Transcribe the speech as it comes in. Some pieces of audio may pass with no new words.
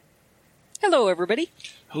Hello, everybody.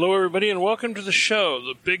 Hello, everybody, and welcome to the show,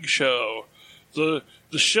 the big show, the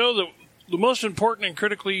show that the most important and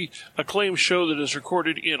critically acclaimed show that is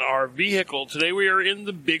recorded in our vehicle. Today, we are in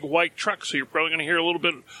the big white truck, so you're probably going to hear a little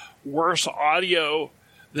bit worse audio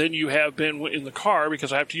than you have been in the car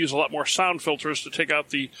because I have to use a lot more sound filters to take out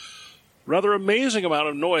the rather amazing amount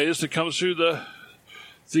of noise that comes through the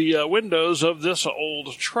windows of this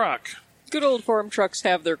old truck. Good old farm trucks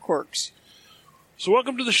have their quirks. So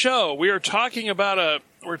welcome to the show. We are talking about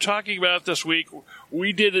this week.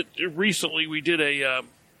 We did it recently. We did a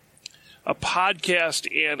podcast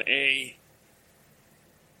and a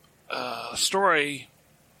story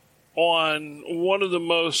on one of the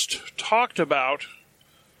most talked about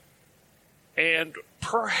and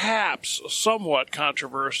perhaps somewhat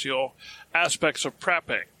controversial aspects of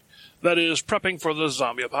prepping. That is, prepping for the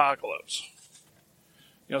zombie apocalypse.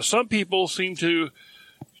 You know, some people seem to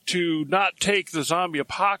not take the zombie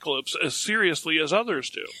apocalypse as seriously as others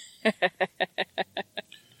do.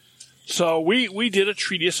 So we did a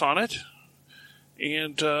treatise on it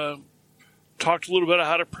and talked a little bit about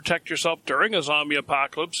how to protect yourself during a zombie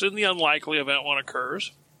apocalypse in the unlikely event one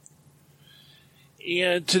occurs.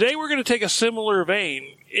 And today we're going to take a similar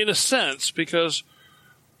vein, in a sense, because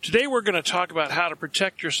today we're going to talk about how to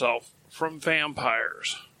protect yourself from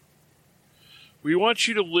vampires. We want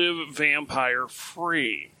you to live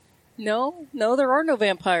vampire-free. No, there are no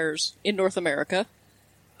vampires in North America.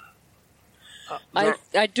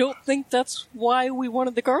 I don't think that's why we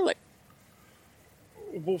wanted the garlic.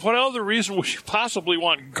 Well, what other reason would you possibly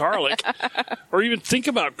want garlic, or even think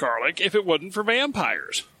about garlic, if it wasn't for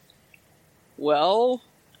vampires? Well,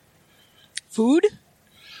 food?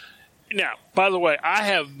 Now, by the way, I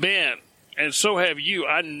have been, and so have you,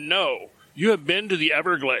 I know, you have been to the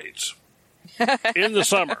Everglades in the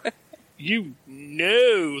summer. You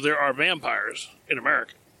know there are vampires in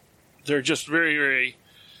America. They're just very, very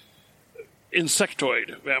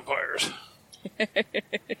insectoid vampires.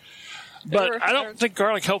 But I don't think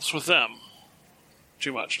garlic helps with them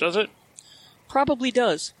too much, does it? Probably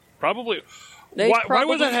does. Probably. Why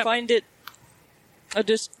would that find it a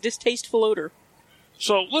distasteful odor?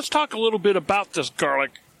 So let's talk a little bit about this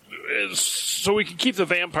garlic so we can keep the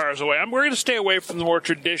vampires away. We're going to stay away from the more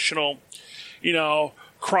traditional,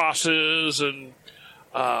 crosses and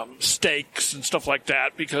steaks and stuff like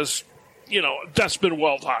that because, that's been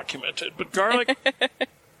well documented. But garlic,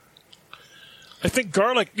 I think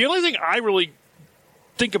garlic, the only thing I really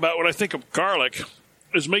think about when I think of garlic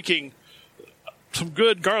is making some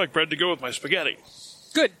good garlic bread to go with my spaghetti.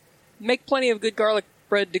 Good. Make plenty of good garlic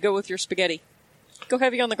bread to go with your spaghetti. Go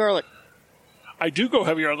heavy on the garlic. I do go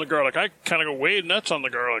heavier on the garlic. I kind of go way nuts on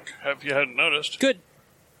the garlic, if you hadn't noticed. Good.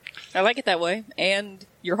 I like it that way, and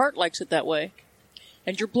your heart likes it that way,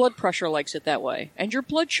 and your blood pressure likes it that way, and your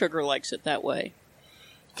blood sugar likes it that way.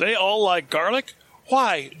 They all like garlic?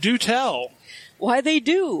 Why? Do tell. Why they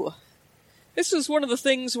do. This is one of the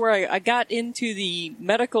things where I got into the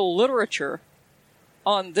medical literature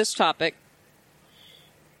on this topic,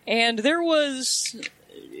 and there was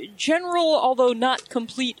general, although not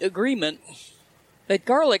complete, agreement that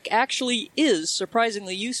garlic actually is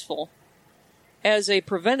surprisingly useful as a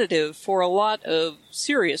preventative for a lot of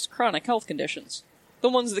serious chronic health conditions. The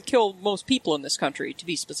ones that kill most people in this country, to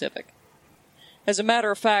be specific. As a matter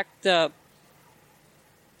of fact, 4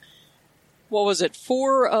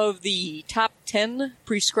 of the top 10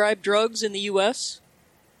 prescribed drugs in the U.S.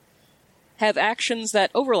 have actions that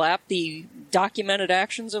overlap the documented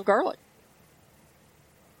actions of garlic.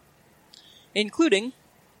 Including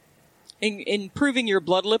improving your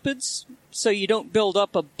blood lipids so you don't build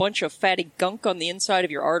up a bunch of fatty gunk on the inside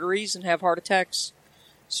of your arteries and have heart attacks,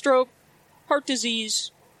 stroke, heart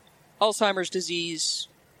disease, Alzheimer's disease,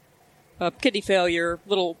 kidney failure,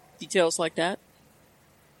 little details like that.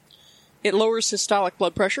 It lowers systolic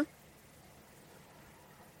blood pressure,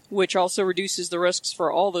 which also reduces the risks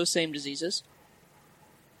for all those same diseases.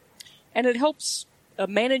 And it helps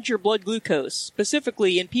manage your blood glucose,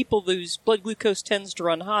 specifically in people whose blood glucose tends to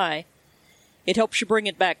run high. It helps you bring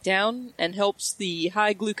it back down and helps the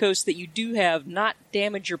high glucose that you do have not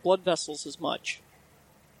damage your blood vessels as much.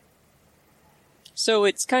 So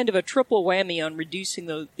it's kind of a triple whammy on reducing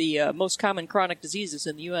the most common chronic diseases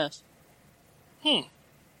in the U.S.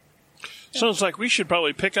 Sounds like we should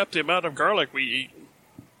probably pick up the amount of garlic we eat.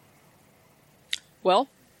 Well,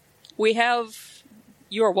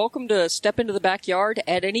 you are welcome to step into the backyard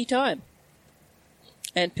at any time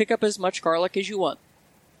and pick up as much garlic as you want.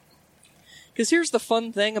 Because here's the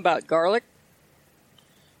fun thing about garlic.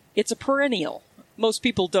 It's a perennial. Most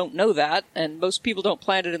people don't know that, and most people don't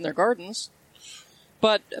plant it in their gardens.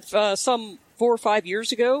 But some 4 or 5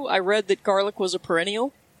 years ago, I read that garlic was a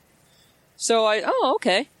perennial. So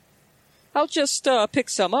okay. I'll just pick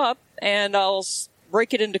some up, and I'll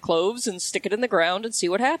break it into cloves and stick it in the ground and see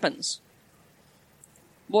what happens.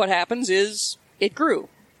 What happens is it grew,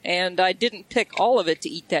 and I didn't pick all of it to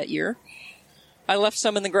eat that year. I left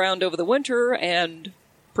some in the ground over the winter, and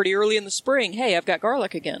pretty early in the spring, hey, I've got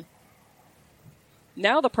garlic again.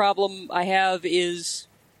 Now the problem I have is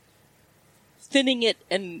thinning it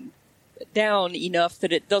and down enough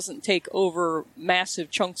that it doesn't take over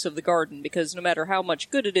massive chunks of the garden, because no matter how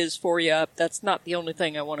much good it is for you, that's not the only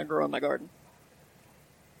thing I want to grow in my garden.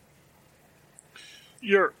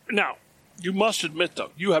 Now, you must admit,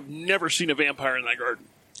 though, you have never seen a vampire in that garden.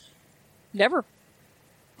 Never.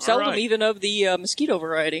 Seldom right. even of the mosquito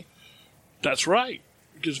variety. That's right,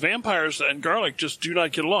 because vampires and garlic just do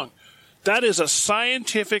not get along. That is a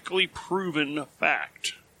scientifically proven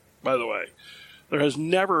fact, by the way. There has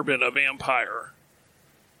never been a vampire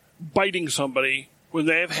biting somebody when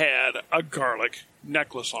they have had a garlic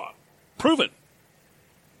necklace on. Proven.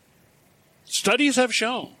 Studies have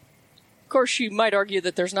shown. Of course, you might argue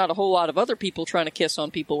that there's not a whole lot of other people trying to kiss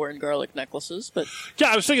on people wearing garlic necklaces, but...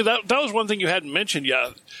 Yeah, I was thinking that was one thing you hadn't mentioned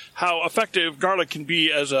yet, how effective garlic can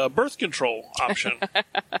be as a birth control option.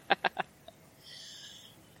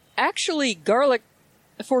 Actually, garlic,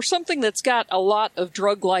 for something that's got a lot of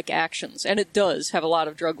drug-like actions, and it does have a lot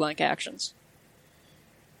of drug-like actions,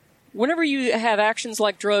 whenever you have actions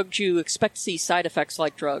like drugs, you expect to see side effects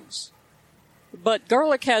like drugs. But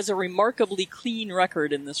garlic has a remarkably clean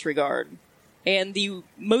record in this regard, and the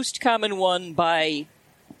most common one by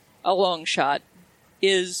a long shot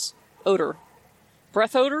is odor.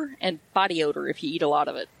 Breath odor and body odor if you eat a lot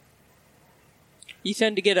of it. You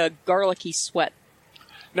tend to get a garlicky sweat.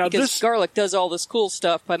 Now, because garlic does all this cool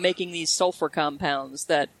stuff by making these sulfur compounds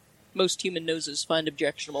that most human noses find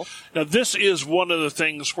objectionable. Now, this is one of the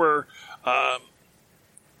things where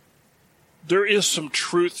there is some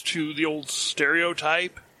truth to the old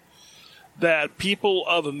stereotype that people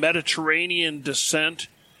of a Mediterranean descent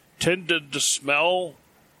tended to smell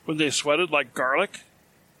when they sweated like garlic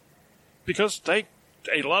because they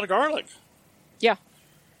ate a lot of garlic. Yeah.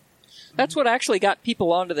 That's what actually got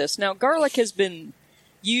people onto this. Now, garlic has been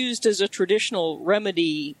used as a traditional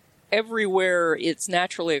remedy everywhere it's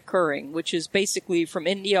naturally occurring, which is basically from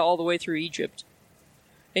India all the way through Egypt,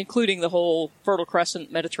 including the whole Fertile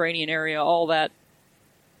Crescent, Mediterranean area, all that.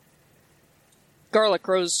 Garlic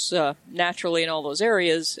grows naturally in all those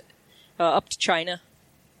areas, up to China,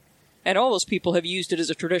 and all those people have used it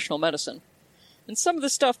as a traditional medicine. And some of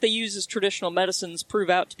the stuff they use as traditional medicines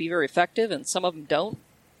prove out to be very effective, and some of them don't.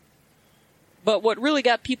 But what really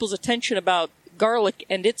got people's attention about garlic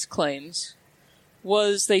and its claims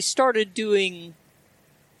was they started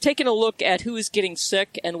taking a look at who was getting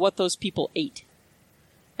sick and what those people ate.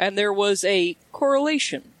 And there was a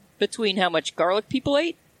correlation between how much garlic people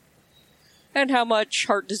ate and how much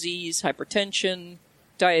heart disease, hypertension,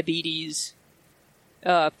 diabetes,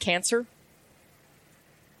 cancer,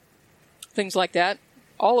 things like that.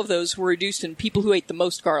 All of those were reduced in people who ate the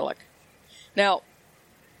most garlic. Now,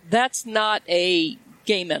 that's not a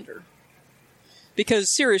game ender. Because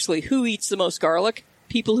seriously, who eats the most garlic?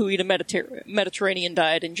 People who eat a Mediterranean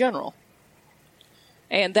diet in general.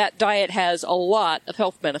 And that diet has a lot of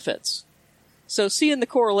health benefits. So seeing the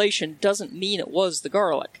correlation doesn't mean it was the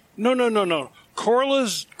garlic. No.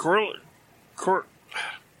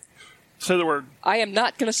 Say the word. I am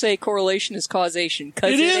not going to say correlation is causation,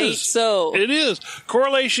 because it ain't is. so. It is.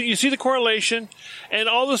 Correlation, you see the correlation, and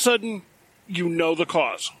all of a sudden, you know the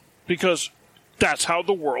cause. Because that's how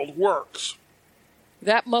the world works.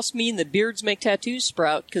 That must mean that beards make tattoos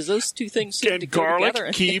sprout, because those two things seem to go together. And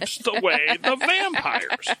garlic keeps away the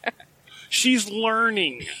vampires. She's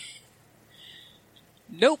learning.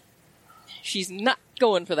 Nope. She's not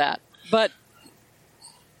going for that. But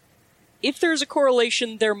if there's a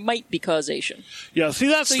correlation, there might be causation. Yeah, see,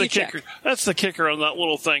 that's the kicker. Check. That's the kicker on that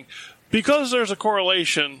little thing. Because there's a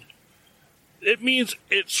correlation, it means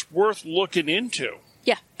it's worth looking into.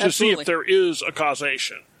 Yeah, to absolutely. see if there is a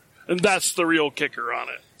causation. And that's the real kicker on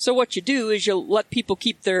it. So what you do is you let people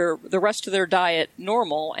keep the rest of their diet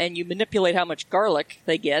normal, and you manipulate how much garlic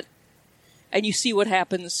they get, and you see what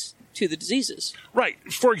happens to the diseases. Right.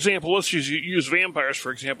 For example, let's use vampires,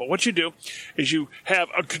 for example. What you do is you have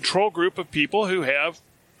a control group of people who have,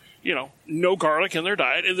 no garlic in their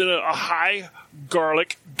diet, and then a high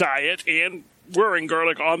garlic diet and wearing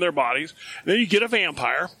garlic on their bodies. And then you get a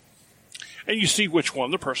vampire, and you see which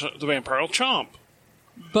one the vampire will chomp.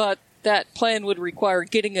 But that plan would require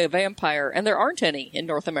getting a vampire, and there aren't any in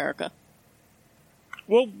North America.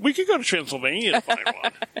 Well, we could go to Transylvania to find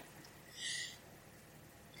one.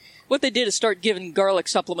 What they did is start giving garlic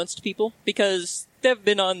supplements to people because they've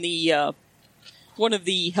been on the one of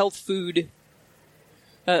the health food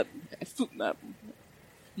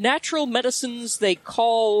natural medicines they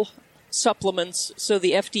call supplements, so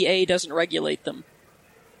the FDA doesn't regulate them.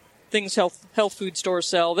 Things health food stores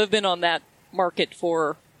sell. They've been on that market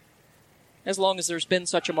for as long as there's been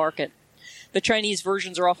such a market. The Chinese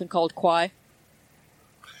versions are often called kwai.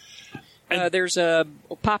 There's a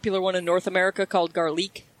popular one in North America called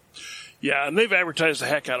garlic. Yeah, and they've advertised the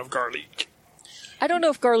heck out of garlic. I don't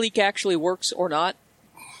know if garlic actually works or not,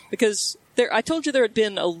 because I told you there had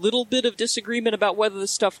been a little bit of disagreement about whether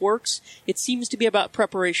this stuff works. It seems to be about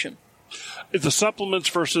preparation. It's the supplements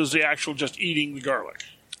versus the actual just eating the garlic.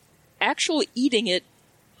 Actually eating it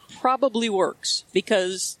probably works,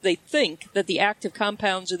 because they think that the active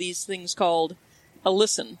compounds are these things called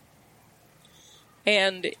allicin.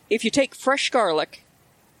 And if you take fresh garlic,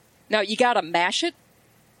 now you gotta mash it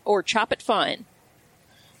or chop it fine,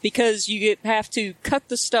 because you have to cut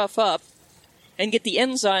the stuff up and get the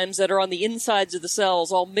enzymes that are on the insides of the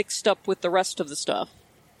cells all mixed up with the rest of the stuff.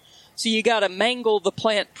 So you gotta mangle the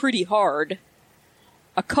plant pretty hard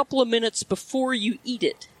a couple of minutes before you eat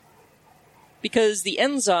it, because the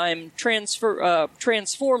enzyme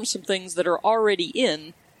transforms some things that are already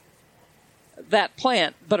in that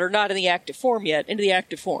plant but are not in the active form yet into the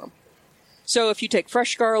active form. So if you take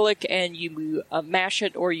fresh garlic and you mash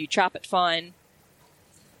it or you chop it fine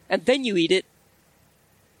and then you eat it,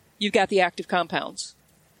 you've got the active compounds.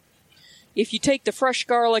 If you take the fresh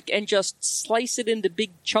garlic and just slice it into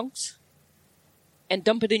big chunks and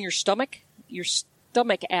dump it in your stomach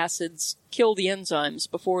acids kill the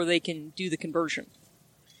enzymes before they can do the conversion,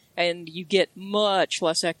 and you get much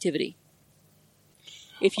less activity.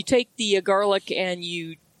 If you take the garlic and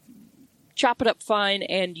you chop it up fine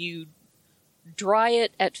and you dry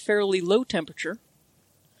it at fairly low temperature,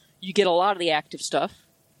 you get a lot of the active stuff.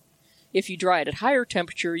 If you dry it at higher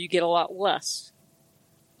temperature, you get a lot less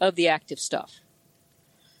of the active stuff.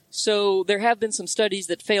 So there have been some studies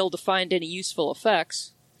that failed to find any useful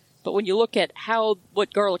effects, but when you look at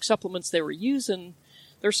what garlic supplements they were using,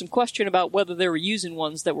 there's some question about whether they were using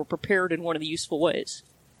ones that were prepared in one of the useful ways.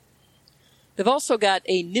 They've also got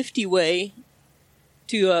a nifty way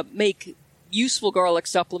to make useful garlic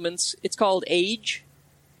supplements. It's called aged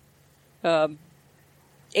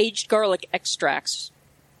garlic extracts.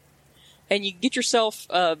 And you get yourself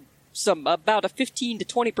about a 15 to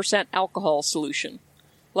 20% alcohol solution,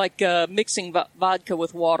 like mixing vodka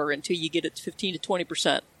with water until you get it to 15 to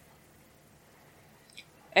 20%.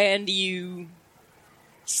 And you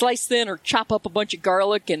slice thin or chop up a bunch of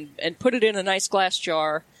garlic and put it in a nice glass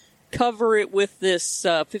jar, cover it with this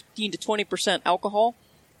 15 to 20% alcohol,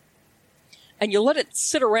 and you let it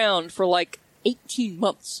sit around for like 18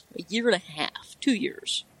 months, a year and a half, 2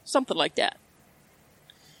 years, something like that.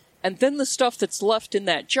 And then the stuff that's left in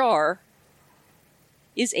that jar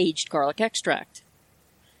is aged garlic extract.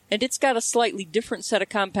 And it's got a slightly different set of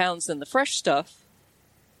compounds than the fresh stuff,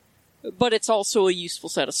 but it's also a useful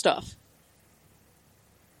set of stuff.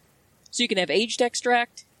 So you can have aged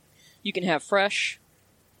extract, you can have fresh,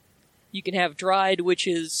 you can have dried, which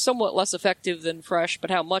is somewhat less effective than fresh,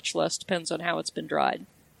 but how much less depends on how it's been dried.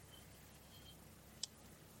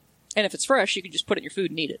 And if it's fresh, you can just put it in your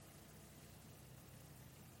food and eat it.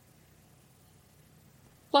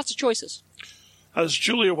 Lots of choices. As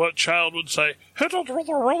Julia Child would say, hit it with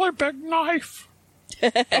a really big knife.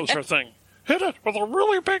 That was her thing. Hit it with a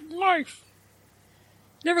really big knife.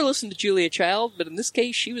 Never listened to Julia Child, but in this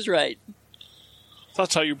case, she was right.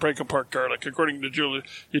 That's how you break apart garlic, according to Julia.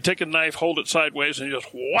 You take a knife, hold it sideways, and you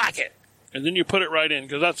just whack it. And then you put it right in,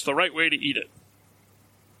 because that's the right way to eat it.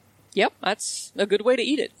 Yep, that's a good way to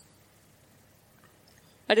eat it.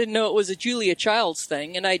 I didn't know it was a Julia Child's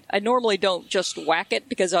thing, and I normally don't just whack it,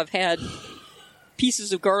 because I've had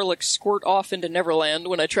pieces of garlic squirt off into Neverland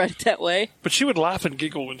when I tried it that way. But she would laugh and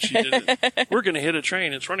giggle when she did it. We're going to hit a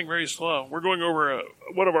train. It's running very slow. We're going over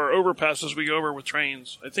one of our overpasses we go over with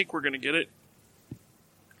trains. I think we're going to get it.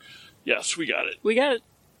 Yes, we got it. We got it.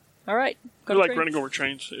 All right. We like running over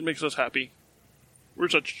trains. It makes us happy. We're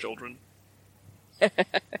such children.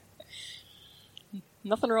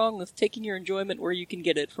 Nothing wrong with taking your enjoyment where you can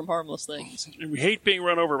get it from harmless things. And we hate being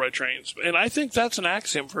run over by trains. And I think that's an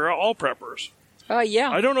axiom for all preppers. Yeah.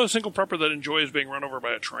 I don't know a single prepper that enjoys being run over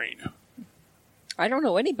by a train. I don't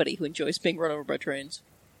know anybody who enjoys being run over by trains.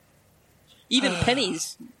 Even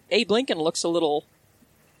Penny's Abe Lincoln looks a little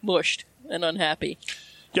mushed and unhappy.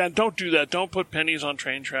 Yeah, don't do that. Don't put pennies on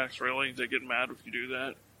train tracks, really. They get mad if you do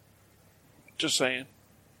that. Just saying.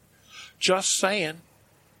 Just saying.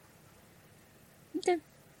 Okay.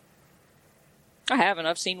 I haven't.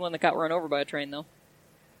 I've seen one that got run over by a train, though.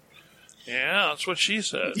 Yeah, that's what she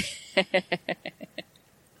said.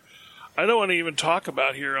 I don't want to even talk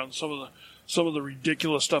about here on some of the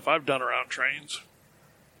ridiculous stuff I've done around trains.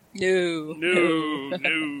 No.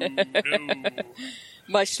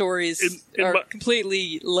 My stories are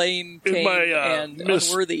completely lame, tame, and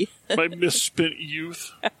unworthy. My misspent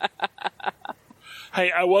youth.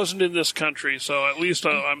 Hey, I wasn't in this country, so at least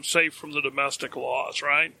I'm safe from the domestic laws,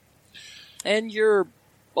 right? And you're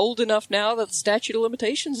old enough now that the statute of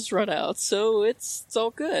limitations has run out, so it's all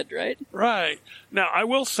good, right? Right. Now, I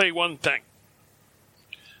will say one thing.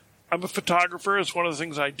 I'm a photographer. It's one of the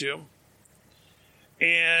things I do.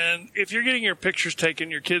 And if you're getting your pictures taken,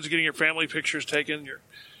 your kids getting your family pictures taken,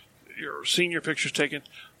 your senior pictures taken,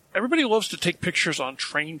 everybody loves to take pictures on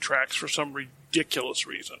train tracks for some ridiculous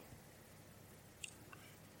reason.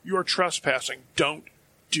 You are trespassing. Don't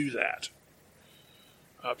do that.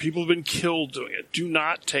 People have been killed doing it. Do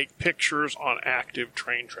not take pictures on active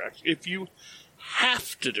train tracks. If you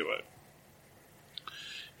have to do it,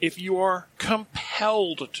 if you are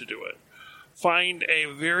compelled to do it, find a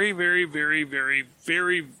very, very, very, very,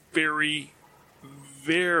 very, very,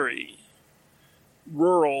 very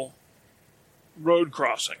rural road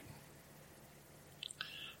crossing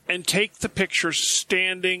and take the picture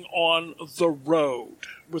standing on the road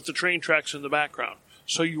with the train tracks in the background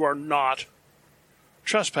so you are not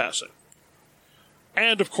trespassing.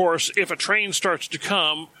 And, of course, if a train starts to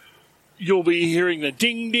come, you'll be hearing the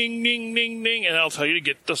ding, ding, ding, ding, ding, and that'll tell you to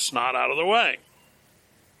get the snot out of the way.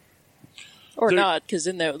 Or not, because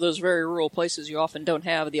in those very rural places, you often don't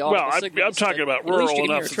have the audible signals. Well, I'm talking about rural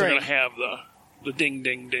enough that they're going to have the ding,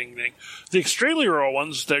 ding, ding, ding. The extremely rural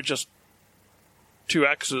ones, they're just 2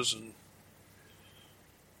 X's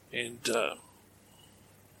and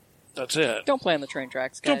that's it. Don't play on the train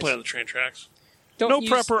tracks, guys. Don't play on the train tracks. No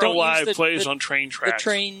Prepper Alive plays on train tracks. The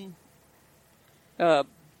train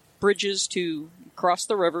bridges to cross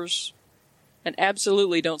the rivers, and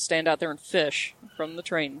absolutely don't stand out there and fish from the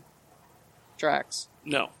train tracks.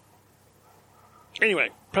 No. Anyway,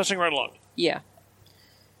 pressing right along. Yeah.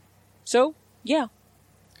 So, yeah.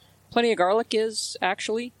 Plenty of garlic is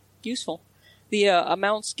actually useful. The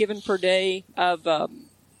amounts given per day, I've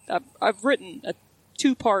written a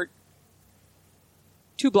 2-part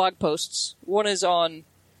 2 blog posts. One is on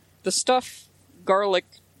the stuff garlic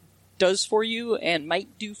does for you and might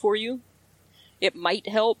do for you. It might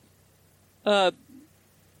help put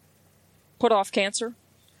off cancer.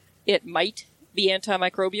 It might be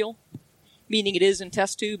antimicrobial, meaning it is in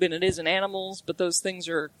test tube and it is in animals, but those things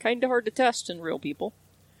are kind of hard to test in real people.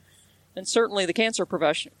 And certainly the cancer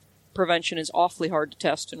prevention is awfully hard to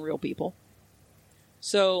test in real people.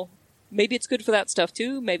 So maybe it's good for that stuff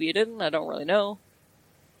too. Maybe it isn't. I don't really know.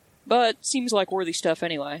 But seems like worthy stuff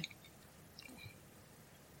anyway.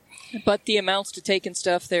 But the amounts to take and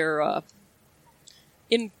stuff, they're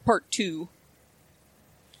in part 2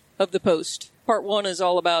 of the post. Part 1 is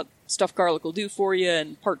all about stuff garlic will do for you,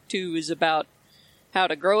 and part 2 is about how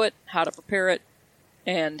to grow it, how to prepare it,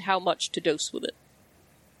 and how much to dose with it.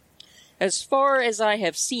 As far as I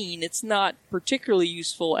have seen, it's not particularly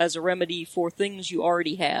useful as a remedy for things you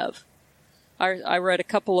already have. I read a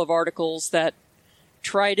couple of articles that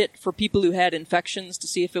tried it for people who had infections to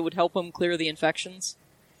see if it would help them clear the infections.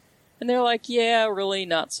 And they're like, yeah, really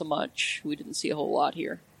not so much. We didn't see a whole lot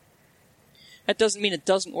here. That doesn't mean it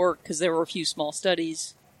doesn't work, because there were a few small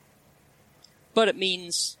studies. But it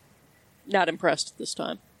means not impressed this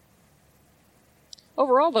time.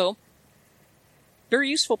 Overall, though, very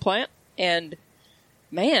useful plant. And,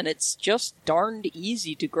 man, it's just darned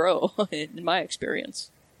easy to grow, in my experience.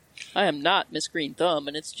 I am not Miss Green Thumb,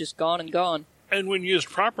 and it's just gone and gone. And when used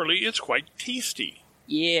properly, it's quite tasty.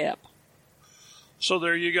 Yep. So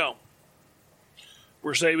there you go.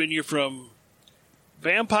 We're saving you from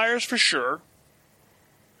vampires for sure.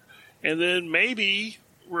 And then maybe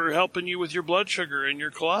we're helping you with your blood sugar and your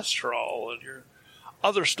cholesterol and your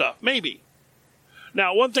other stuff. Maybe.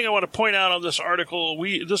 Now, one thing I want to point out on this article,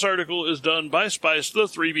 this article is done by Spice the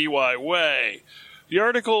 3BY Way. The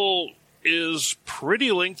article is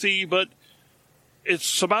pretty lengthy, but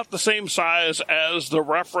it's about the same size as the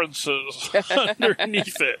references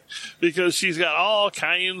underneath it, because she's got all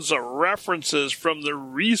kinds of references from the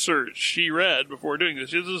research she read before doing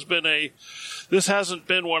this. This hasn't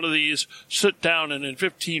been one of these sit down and in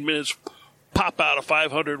 15 minutes pop out a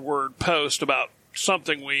 500-word post about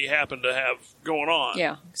something we happen to have going on.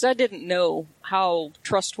 Yeah, because I didn't know how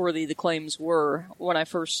trustworthy the claims were when I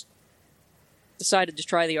first decided to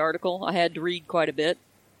try the article. I had to read quite a bit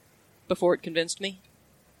before it convinced me.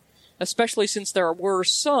 Especially since there were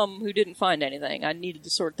some who didn't find anything. I needed to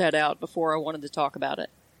sort that out before I wanted to talk about it.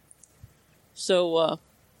 So,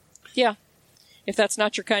 yeah. If that's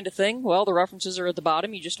not your kind of thing, well, the references are at the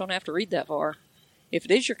bottom. You just don't have to read that far. If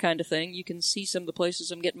it is your kind of thing, you can see some of the places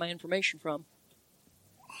I'm getting my information from.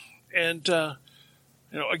 And,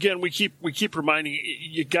 again, we keep reminding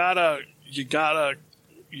you gotta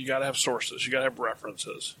have sources. You gotta have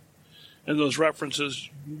references. And those references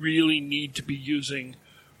really need to be using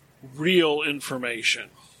real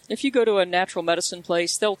information. If you go to a natural medicine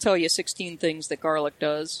place, they'll tell you 16 things that garlic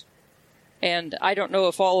does. And I don't know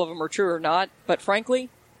if all of them are true or not, but frankly,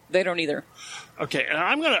 they don't either. Okay, and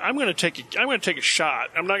I'm gonna take a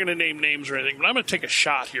shot. I'm not gonna name names or anything, but I'm gonna take a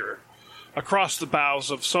shot here across the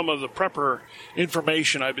bows of some of the prepper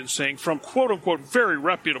information I've been seeing from quote unquote very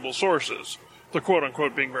reputable sources. The quote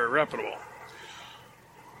unquote being very reputable.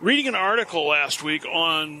 Reading an article last week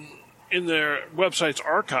in their website's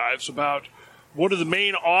archives about one of the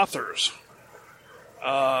main authors,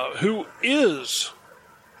 who is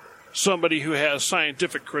somebody who has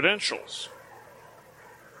scientific credentials,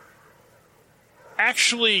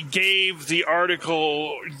 actually gave the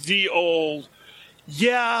article the old,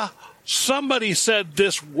 yeah, somebody said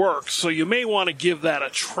this works, so you may want to give that a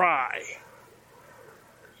try.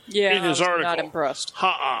 Yeah, in his article. Not impressed.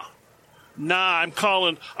 Nah, I'm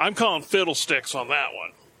calling fiddlesticks on that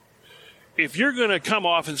one. If you're going to come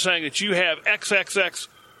off and saying that you have XXX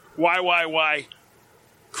YYY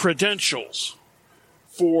credentials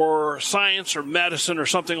for science or medicine or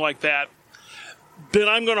something like that, then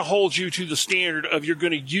I'm going to hold you to the standard of you're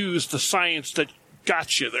going to use the science that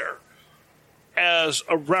got you there as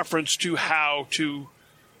a reference to how to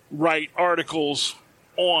write articles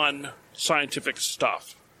on scientific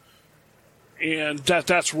stuff. And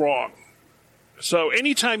that's wrong. So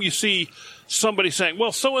anytime you see somebody saying,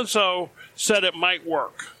 well, so-and-so said it might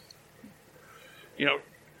work, you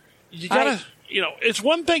gotta, it's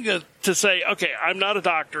one thing to say, okay, I'm not a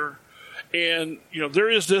doctor, and, there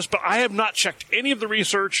is this, but I have not checked any of the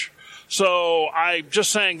research, so I'm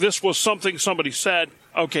just saying this was something somebody said,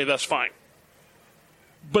 okay, that's fine.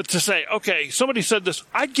 But to say, okay, somebody said this,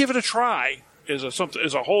 I'd give it a try, is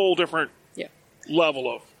a whole different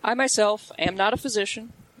level of. I myself am not a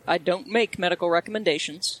physician. I don't make medical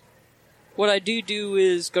recommendations. What I do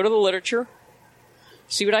is go to the literature,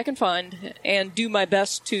 see what I can find, and do my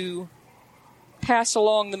best to pass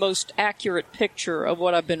along the most accurate picture of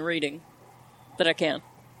what I've been reading that I can.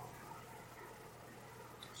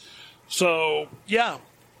 So, yeah,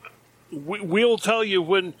 we'll tell you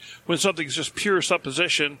when something's just pure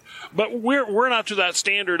supposition, but we're not to that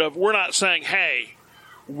standard of, we're not saying, hey,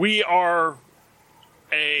 we are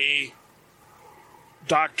a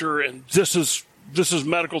doctor and this is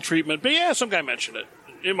medical treatment, but yeah, some guy mentioned it.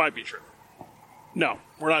 It might be true. No,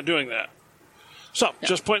 we're not doing that. So,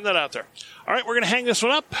 just pointing that out there. All right, we're going to hang this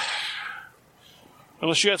one up.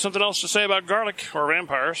 Unless you had something else to say about garlic or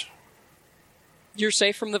vampires. You're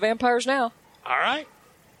safe from the vampires now. All right.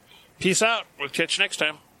 Peace out. We'll catch you next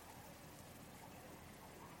time.